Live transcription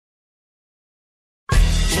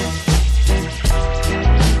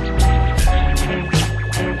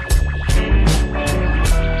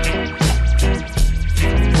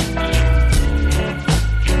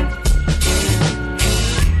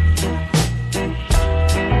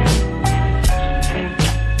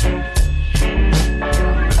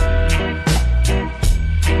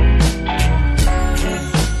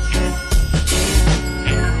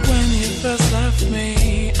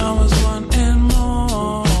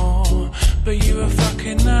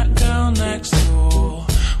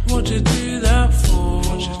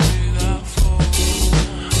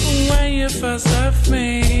First left me,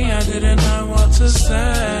 I didn't know what to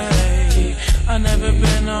say. I never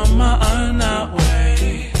been on my own that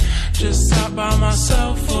way. Just sat by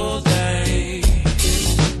myself all day.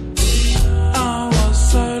 I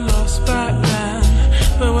was so lost back then,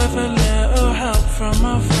 but with a little help from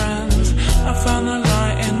my friends, I found the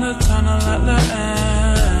light in the tunnel at the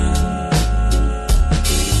end.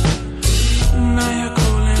 Now you're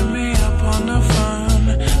calling me up on the phone,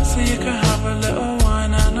 so you can have a little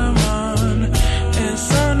wine and a moan. It's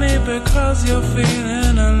only because you're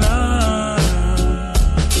feeling alone.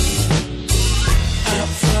 At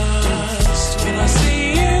first, when I see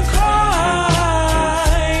you cry,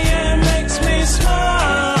 yeah, it makes me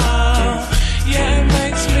smile. Yeah, it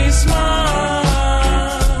makes me smile.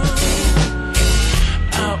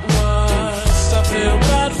 At worst, I feel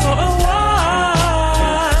bad for a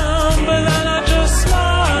while, but then I just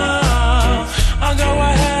smile. I go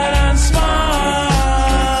ahead and smile.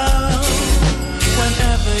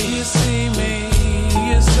 Whenever you see me,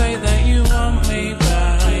 you say that you want me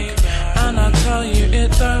back, and I tell you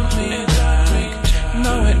it don't mean jack.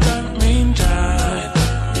 No, it don't mean jack.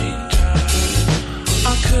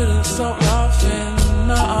 I couldn't stop laughing,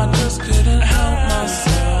 no, I just couldn't help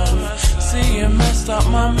myself. See, you messed up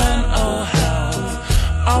my mental health.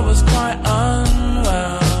 I was quite